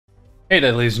Hey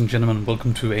there ladies and gentlemen,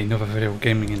 welcome to another video of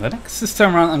Gaming in Linux. This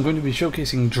time around I'm going to be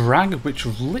showcasing Drag, which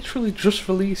was literally just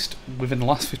released within the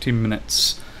last 15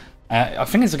 minutes. I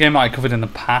think it's a game that I covered in the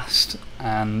past,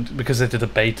 and because they did a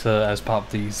beta as part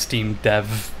of the Steam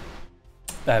Dev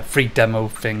free demo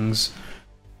things.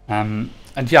 And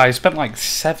yeah, I spent like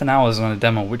 7 hours on a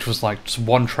demo, which was like just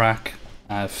one track,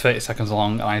 30 seconds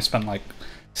long, and I spent like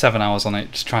 7 hours on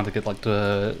it just trying to get like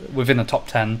within the top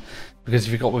 10. Because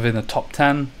if you got within the top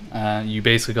 10, you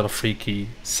basically got a free key.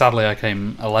 Sadly, I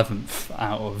came 11th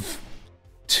out of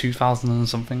 2,000 and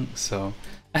something, so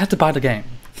I had to buy the game.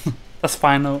 That's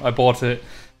fine though, I bought it.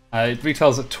 It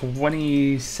retails at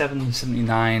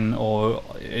 $27.79, or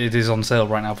it is on sale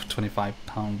right now for £25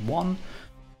 one.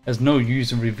 There's no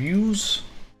user reviews,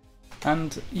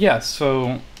 and yeah,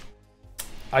 so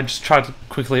I just tried to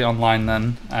quickly online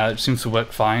then. It seems to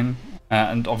work fine.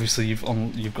 And obviously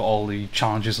you've got all the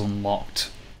challenges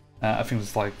unlocked. I think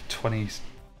it's like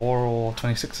 24 or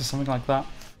 26 or something like that.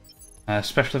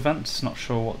 Special events, not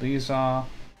sure what these are.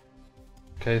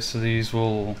 Okay, so these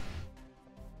will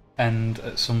end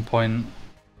at some point,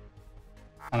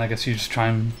 and I guess you just try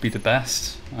and be the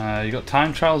best. You got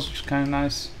time trials, which is kind of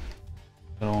nice.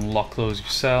 You gotta unlock those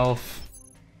yourself.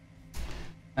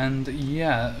 And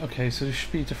yeah, okay, so there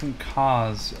should be different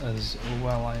cars as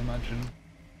well, I imagine.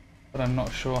 But I'm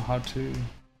not sure how to...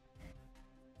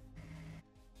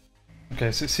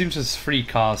 Okay, so it seems there's 3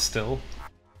 cars still.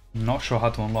 I'm not sure how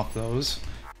to unlock those.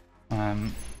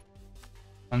 And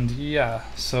yeah,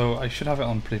 so I should have it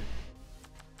on pretty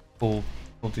full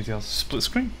details. Split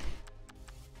screen?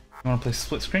 You want to play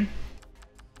split screen?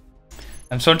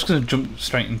 And so I'm just going to jump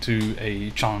straight into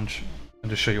a challenge and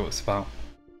just show you what it's about.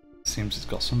 Seems it's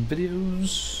got some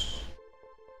videos.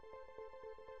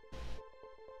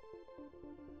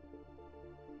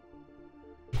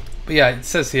 But yeah, it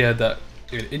says here that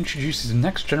it introduces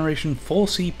next generation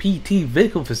 4CPT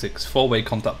vehicle physics, 4-way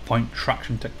contact point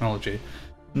traction technology.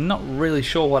 Not really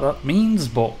sure what that means,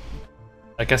 but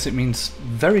I guess it means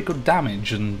very good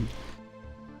damage and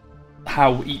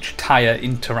how each tyre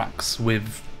interacts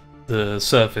with the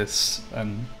surface,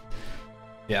 and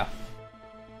yeah.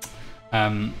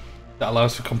 That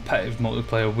allows for competitive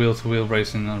multiplayer wheel-to-wheel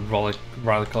racing in a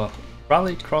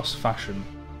rallycross fashion.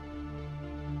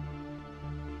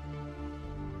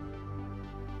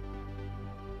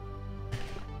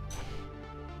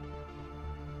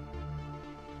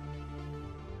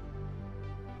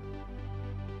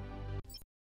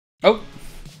 Oh,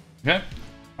 okay,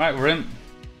 right, we're in.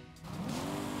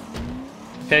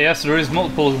 Okay, yes, there is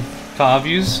multiple car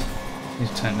views. Need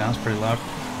to turn it down, it's pretty loud.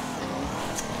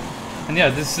 And yeah,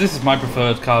 this is my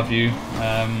preferred car view.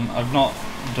 I've not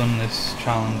done this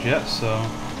challenge yet, so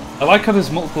I like how there's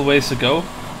multiple ways to go.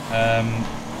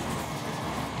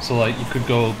 So like you could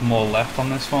go more left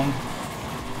on this one.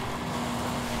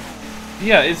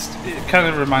 Yeah, it kind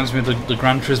of reminds me of the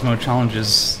Gran Turismo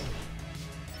challenges,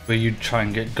 where you try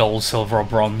and get gold, silver, or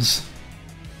bronze,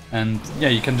 and yeah,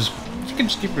 you can just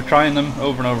keep retrying them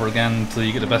over and over again until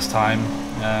you get the best time.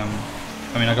 I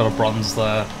mean, I got a bronze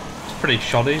there. It's pretty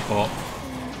shoddy, but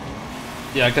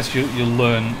yeah, I guess you'll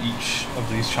learn each of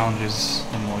these challenges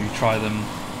the more you try them.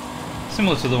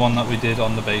 Similar to the one that we did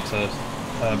on the beta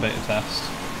test.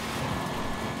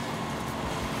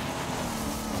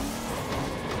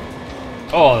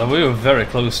 Oh, we were very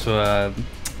close to a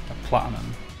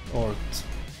platinum, or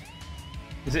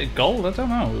is it gold? I don't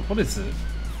know. What is it?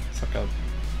 It's like a...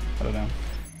 I don't know.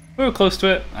 We were close to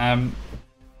it.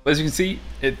 But as you can see,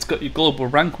 it's got your global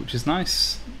rank, which is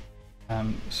nice.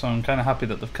 So I'm kind of happy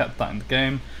that they've kept that in the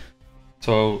game.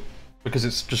 So, because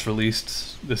it's just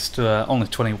released, there's only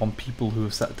 21 people who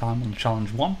have set time on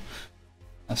challenge 1.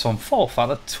 And so I'm 4th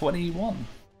out of 21.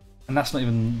 And that's not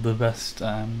even the best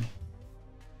rank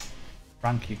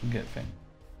you can get, thing.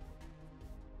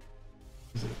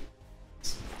 Is it?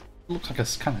 Looks like a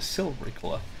kind of silvery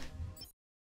colour.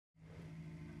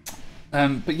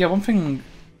 But yeah, one thing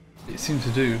it seems to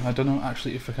do, I don't know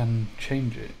actually if I can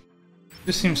change it. It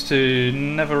just seems to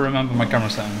never remember my camera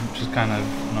setting, which is kind of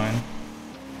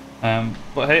annoying.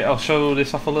 But hey, I'll show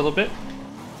this off a little bit.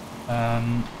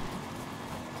 I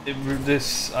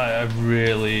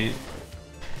really...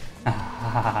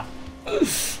 How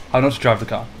not to drive the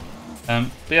car. But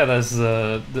yeah, there's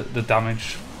the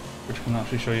damage, which I can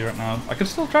actually show you right now. I can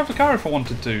still drive the car if I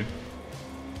wanted to.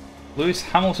 Lewis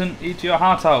Hamilton, eat your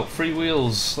heart out. 3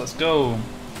 wheels, let's go.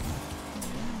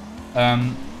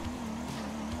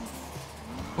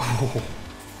 Oh.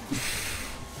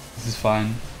 This is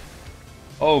fine.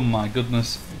 Oh my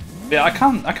goodness. Yeah, I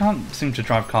can't seem to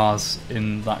drive cars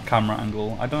in that camera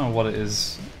angle. I don't know what it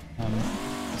is.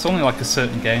 it's only like a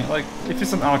certain game. Like if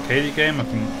it's an arcade game, I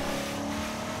think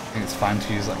it's fine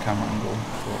to use that camera angle.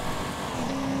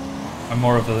 But I'm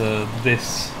more of a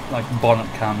this like bonnet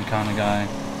cam kind of guy.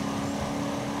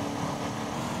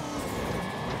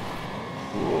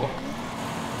 Ooh.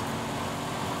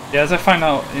 Yeah, as I find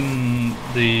out in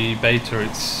the beta,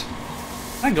 it's...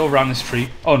 Can I go around this tree?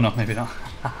 Oh no, maybe not.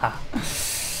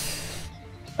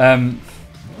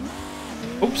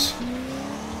 Oops.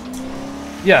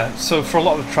 Yeah, so for a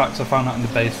lot of the tracks I found out in the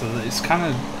beta that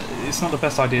it's not the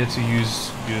best idea to use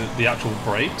the actual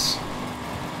brakes.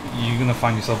 You're going to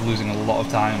find yourself losing a lot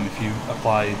of time if you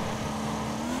apply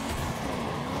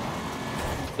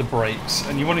the brakes,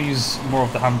 and you want to use more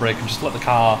of the handbrake and just let the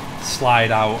car slide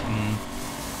out, and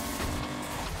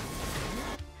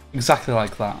exactly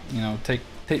like that, you know, take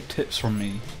tips from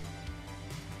me.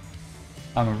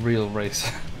 I'm a real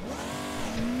racer.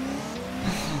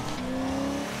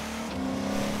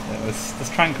 Yeah, let's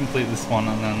try and complete this one,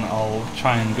 and then I'll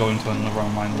try and go into another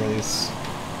online race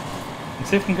and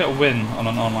see if we can get a win on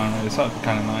an online race. That'd be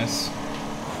kind of nice.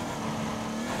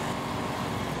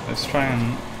 Let's try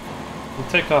and we'll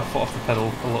take our foot off the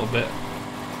pedal a little bit.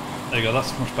 There you go,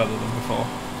 that's much better than before.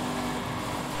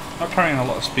 Not carrying a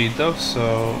lot of speed though,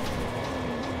 so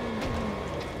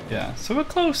yeah, so we're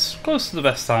close to the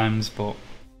best times, but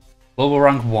global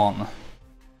rank 1.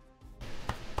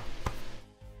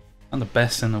 I'm the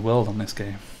best in the world on this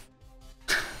game.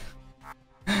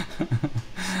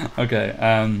 Okay,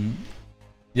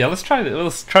 yeah, let's try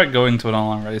going to an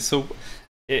online race. So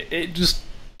it just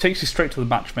takes you straight to the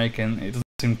matchmaking. It doesn't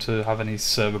seem to have any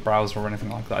server browser or anything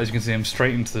like that. As you can see, I'm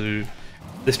straight into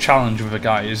this challenge with a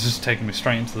guy. He's just taking me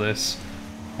straight into this.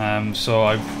 So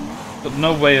I've got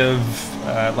no way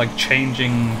of like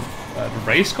changing the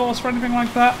race course or anything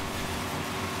like that.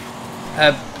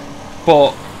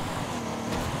 But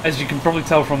as you can probably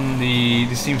tell from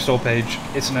the Steam store page,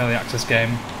 it's an early access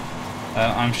game.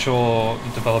 I'm sure the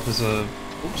developers are...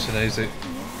 Oopsie daisy.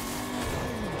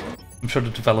 I'm sure the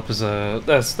developers are...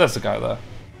 There's the guy there.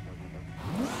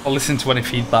 I'll listen to any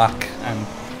feedback, and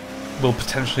we'll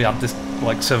potentially add this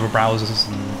like server browsers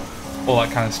and all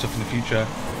that kind of stuff in the future.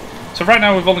 So right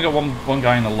now we've only got one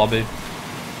guy in the lobby,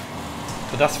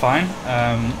 but that's fine.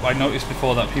 I noticed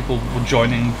before that people were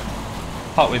joining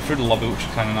partway through the lobby, which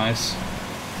is kind of nice.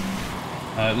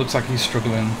 It looks like he's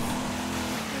struggling,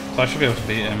 so I should be able to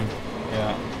beat him.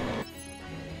 Yeah.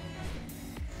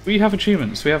 We have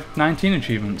achievements. We have 19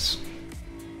 achievements.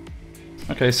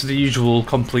 Okay, so the usual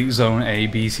complete zone A,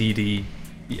 B, C, D,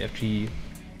 E, F, G.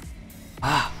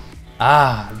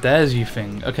 There's your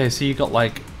thing. Okay, so you got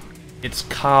like, it's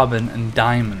carbon and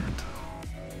diamond.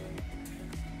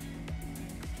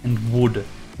 And wood.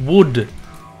 Wood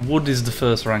is the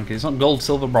first rank. It's not gold,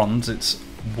 silver, bronze. It's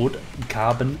wood,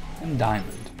 carbon, and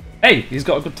diamond. Hey, he's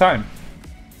got a good time.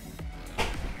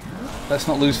 Let's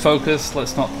not lose focus.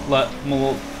 Let's not let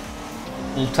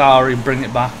Multari bring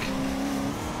it back.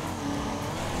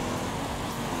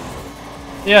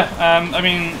 Yeah, I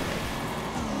mean,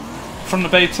 from the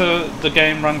beta, the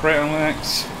game ran great on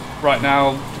Linux. Right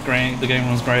now, the game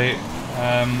runs great.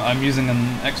 I'm using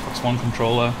an Xbox One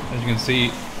controller, as you can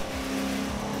see,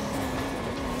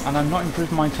 and I'm not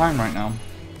improving my time right now.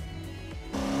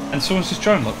 And someone's just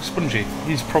joined, look, Spongy.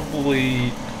 He's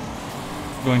probably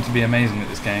going to be amazing at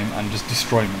this game and just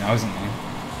destroy me now, isn't he?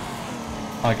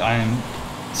 Like, I am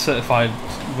certified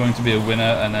going to be a winner,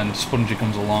 and then Spongy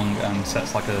comes along and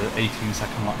sets like a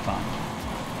 18-second lap time.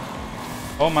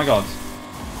 Oh my god.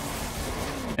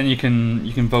 And you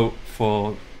can vote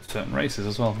for certain races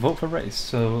as well. Vote for race.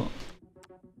 So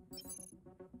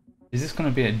is this going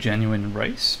to be a genuine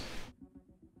race?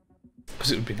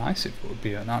 Because it would be nice if it would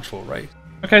be an actual race.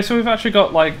 Okay, so we've actually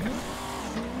got like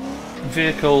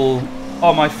vehicle.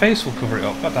 Oh, my face will cover it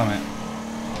up. God damn it.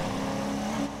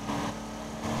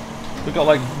 We've got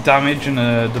like damage in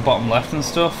the bottom left and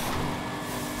stuff.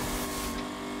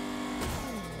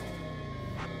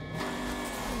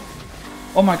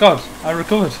 Oh my god, I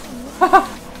recovered.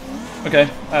 Okay,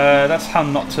 that's how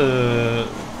not to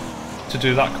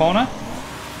do that corner.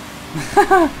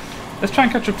 Let's try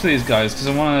and catch up to these guys because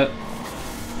I want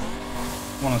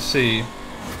to see.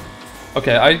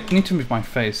 Okay, I need to move my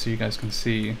face so you guys can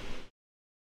see.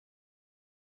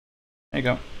 There you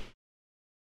go.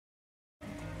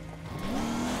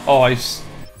 Oh,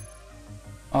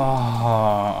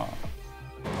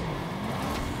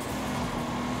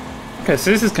 Okay,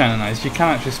 so this is kind of nice. You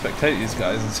can actually spectate these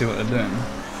guys and see what they're doing.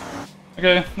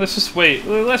 Okay, let's just wait.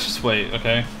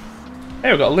 Okay. Hey,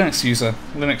 we've got a Linux user,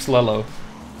 Linux Lelo.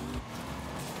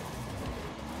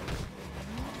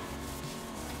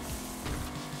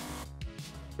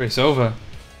 Race over.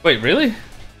 Wait, really?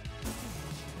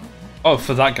 Oh,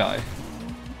 for that guy.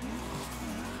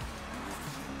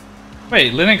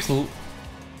 Wait, Linux...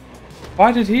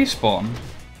 Why did he spawn?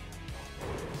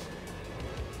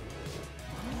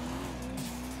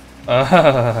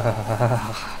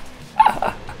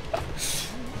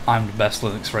 I'm the best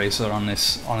Linux racer on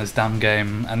this damn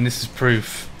game, and this is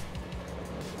proof.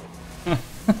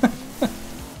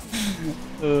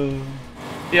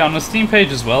 Yeah, on the Steam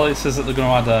page as well, it says that they're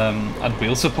going to add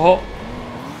wheel support.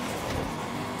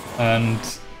 And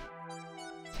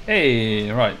hey,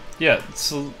 right, yeah.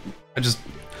 So I just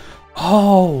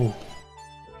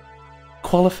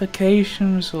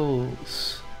qualification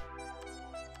results.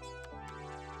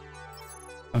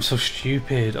 I'm so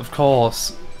stupid. Of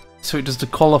course. So it does the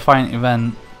qualifying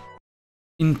event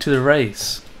into the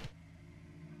race,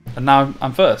 and now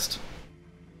I'm first.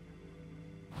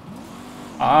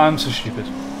 I'm so stupid.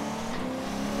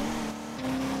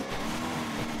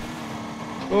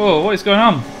 Oh, what is going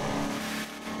on?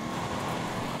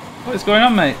 What is going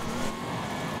on, mate?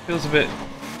 Feels a bit...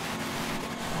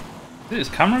 Is it his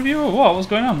camera view or what? What's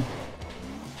going on?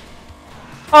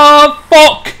 Oh,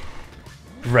 fuck!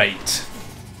 Great.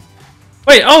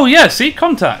 Wait, oh yeah, see?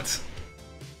 Contact.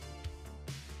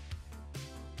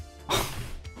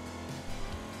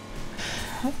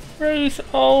 Race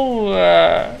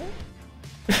over.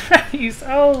 Race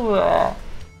over.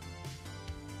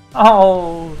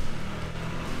 Oh.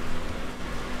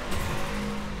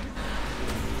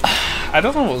 I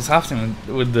don't know what's happening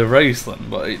with the race then,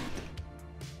 but it...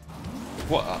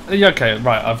 What? Yeah, okay,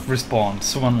 right, I've respawned.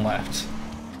 Someone left.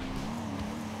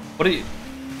 But it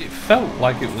felt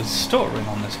like it was stuttering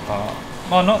on this part.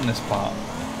 Well, not in this part.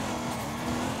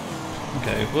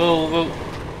 Okay, we'll...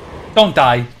 Don't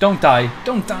die! Don't die!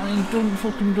 Don't die! Don't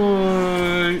fucking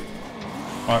die!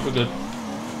 Alright, we're good.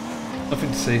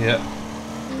 Nothing to see here.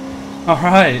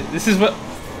 Alright, this is what...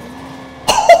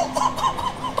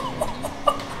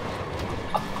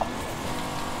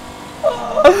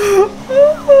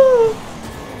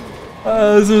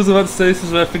 As I was about to say, this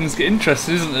is where things get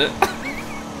interesting, isn't it?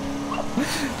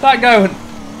 That guy went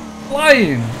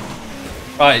flying!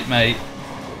 Right, mate.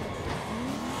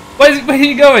 Where are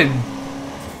you going?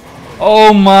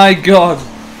 Oh my god!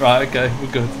 Right, okay,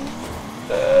 we're good.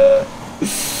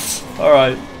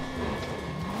 Alright.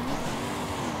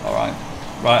 Alright.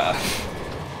 Right.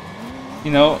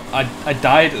 You know, I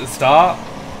died at the start.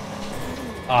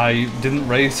 I didn't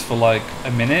race for like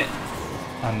a minute,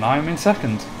 and now I'm in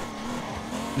second.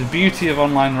 The beauty of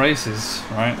online races,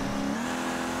 right?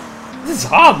 This is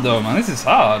hard though, man. This is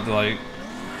hard. Like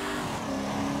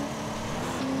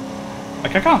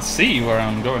I can't see where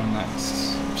I'm going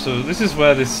next. So this is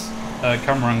where this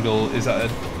camera angle is at a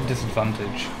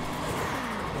disadvantage.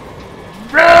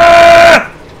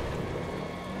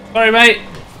 Sorry, mate.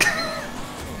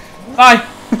 Hi.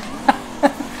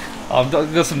 I've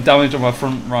got some damage on my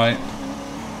front right.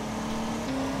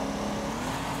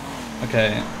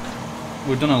 Okay.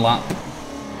 We've done a lap.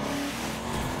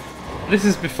 This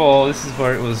is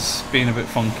where it was being a bit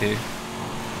funky.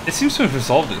 It seems to have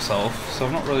resolved itself, so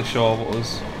I'm not really sure what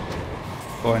was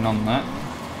going on there.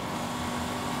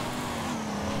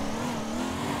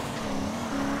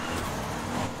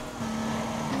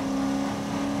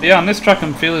 But yeah, on this track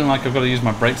I'm feeling like I've got to use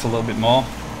my brakes a little bit more.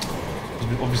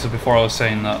 Obviously before I was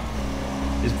saying that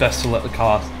it's best to let the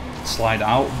car slide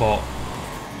out, but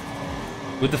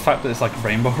with the fact that it's like a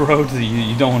rainbow road,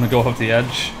 you don't want to go off the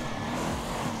edge.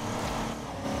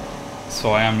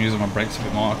 So I am using my brakes a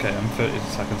bit more. Okay, I'm 30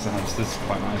 seconds ahead, so this is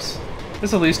quite nice.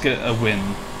 Let's at least get a win.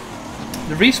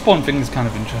 The respawn thing is kind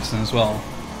of interesting as well.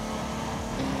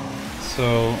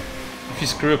 So if you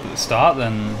screw up at the start,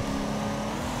 then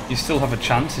you still have a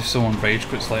chance if someone rage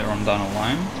quits later on down the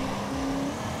line.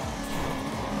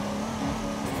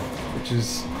 Which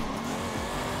is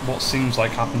what seems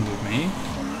like happened with me.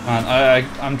 And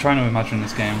I'm trying to imagine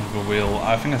this game with a wheel.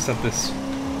 I think I said this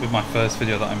with my first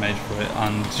video that I made for it,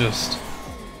 and just...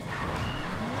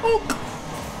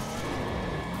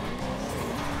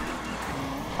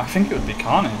 I think it would be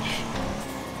carnage.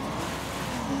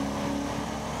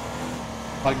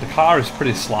 Like, the car is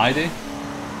pretty slidey,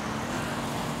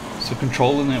 so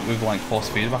controlling it with like force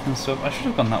feedback and stuff, I should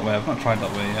have gone that way. I've not tried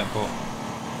that way yet, but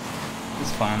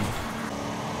it's fine.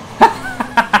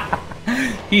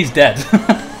 He's dead.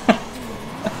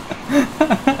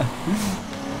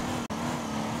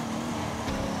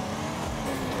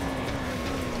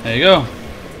 There you go.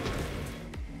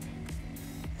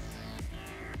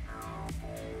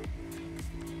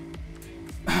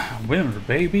 Winner,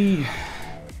 baby.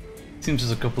 Seems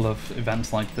there's a couple of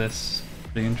events like this.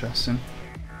 Pretty interesting.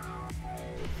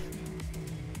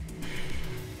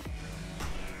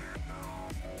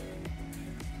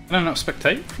 Can I not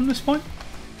spectate from this point?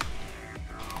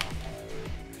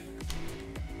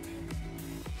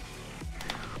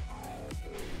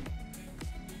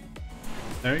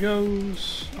 There he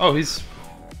goes. Oh, he's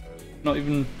not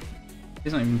even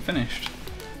finished.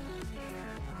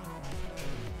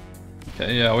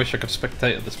 Okay, yeah, I wish I could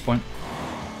spectate at this point.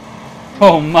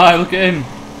 Oh my, look at him!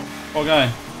 Poor guy.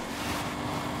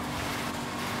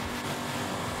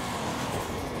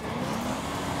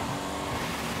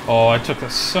 Oh, I took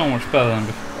that so much better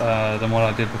than what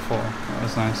I did before. That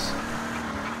was nice.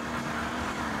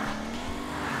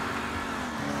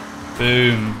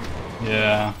 Boom.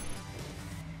 Yeah.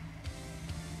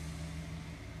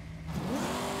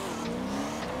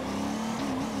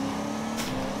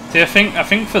 See, I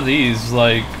think for these,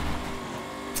 like,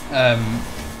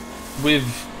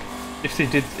 if they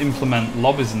did implement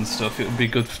lobbies and stuff, it would be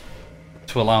good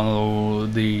to allow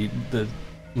the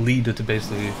leader to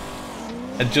basically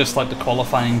adjust like the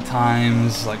qualifying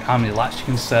times, like how many laps you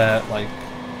can set, like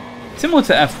similar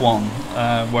to F1,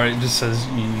 where it just says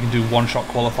you can do one-shot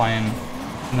qualifying,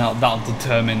 and that'll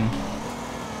determine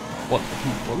what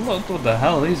the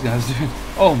hell are these guys doing?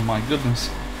 Oh my goodness.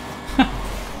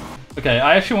 Okay,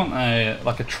 I actually want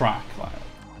a track.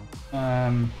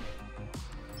 Yeah,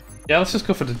 let's just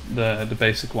go for the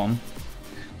basic one.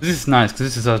 This is nice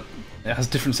because it has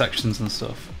different sections and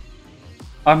stuff.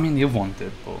 I mean, the other one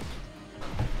did, but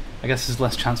I guess there's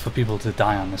less chance for people to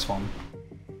die on this one.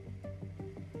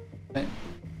 Wait,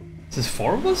 is there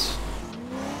 4 of us?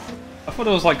 I thought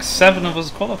there was like 7 of us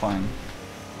qualifying.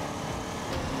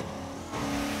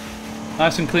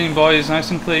 Nice and clean, boys.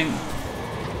 Nice and clean.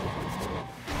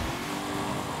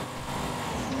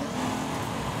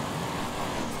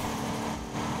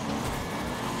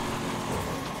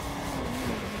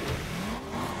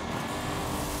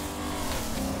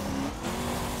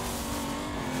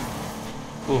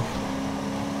 Oof.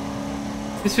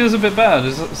 This feels a bit better.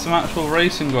 There's some actual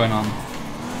racing going on.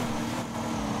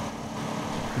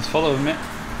 He's following me.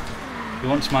 He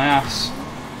wants my ass.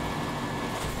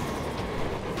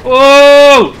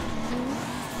 Whoa!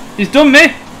 He's done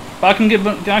me! But I can get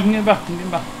back.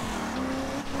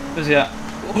 Where's he at?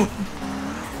 Oh.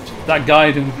 That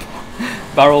guy doing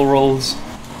barrel rolls.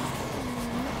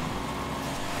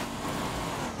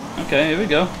 Okay, here we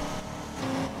go.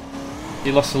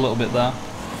 He lost a little bit there.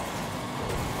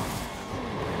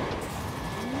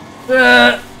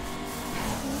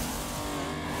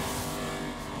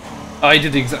 Oh, he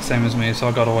did the exact same as me, so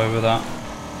I got away with that.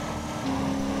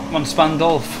 Come on,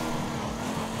 Spandolf.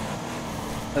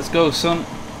 Let's go, son.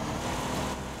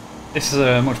 This is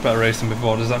a much better race than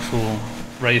before. There's actual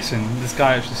racing. This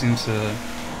guy actually seems to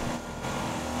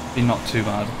be not too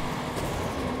bad.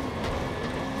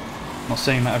 Not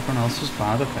saying that everyone else was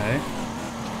bad, okay.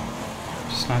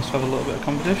 Just nice to have a little bit of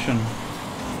competition.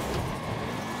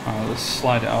 Alright, let's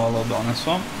slide it out a little bit on this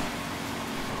one.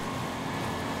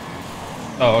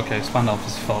 Oh, okay, Spandalf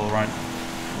is full, right.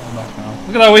 Back now.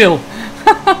 Look at that wheel!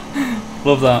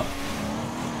 Love that.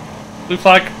 Blue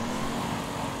flag.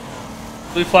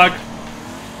 Blue flag.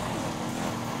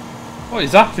 What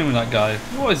is happening with that guy?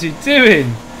 What is he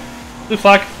doing? Blue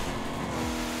flag.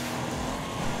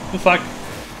 Blue flag.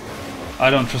 I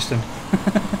don't trust him.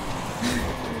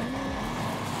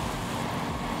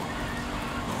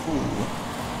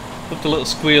 Love the little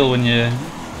squeal when you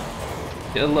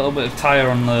get a little bit of tyre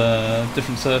on the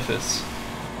different surface.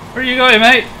 Where are you going,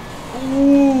 mate?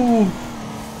 Ooh!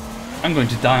 I'm going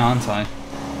to die, aren't I?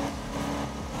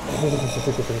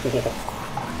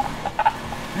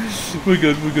 We're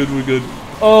good, we're good, we're good.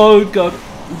 Oh god.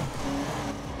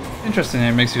 Interesting,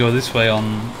 it makes you go this way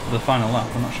on the final lap.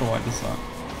 I'm not sure why it does that.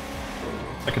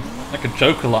 Like a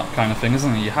Joker lap kind of thing,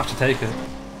 isn't it? You have to take it.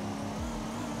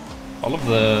 I love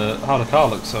how the car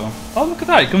looks. So, oh look at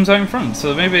that! It comes out in front.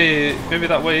 So maybe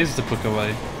that way is the quicker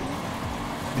way.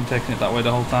 I've been taking it that way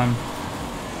the whole time.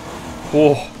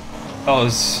 Whoa, that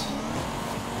was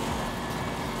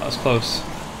close.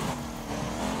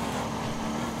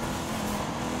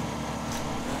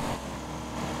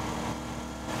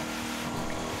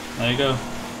 There you go.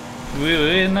 We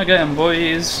win again,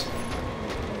 boys.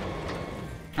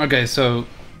 Okay, so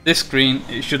this screen,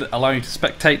 it should allow you to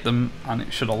spectate them, and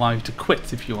it should allow you to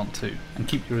quit if you want to, and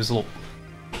keep your result.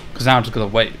 Because now I'm just going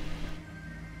to wait.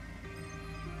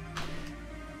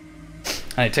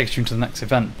 And it takes you to the next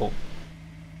event, but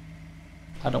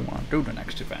I don't want to do the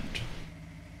next event.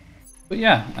 But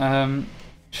yeah,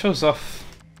 shows off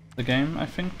the game, I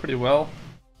think, pretty well.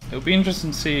 It'll be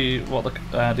interesting to see what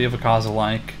the other cars are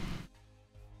like.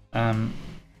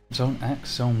 Zone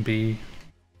X, Zone B.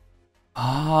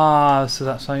 Ah, so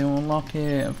that's how you unlock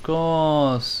it, of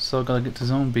course. So I gotta get to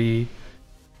Zone B,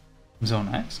 Zone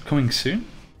X coming soon.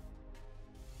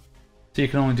 So you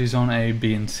can only do Zone A,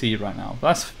 B, and C right now.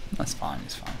 But that's fine.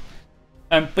 It's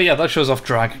fine. But yeah, that shows off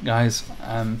Drag, guys.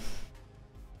 I'm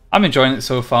enjoying it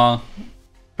so far.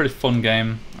 Pretty fun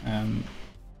game.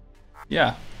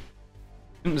 Yeah.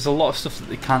 I think there's a lot of stuff that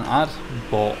they can add,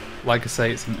 but like I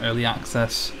say, it's in early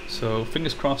access, so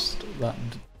fingers crossed that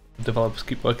developers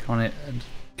keep working on it and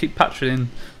keep patching in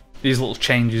these little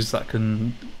changes that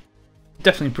can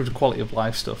definitely improve the quality of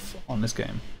life stuff on this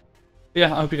game. But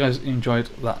yeah, I hope you guys enjoyed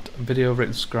that video. Rate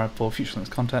and subscribe for future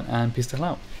links content, and peace the hell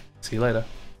out. See you later.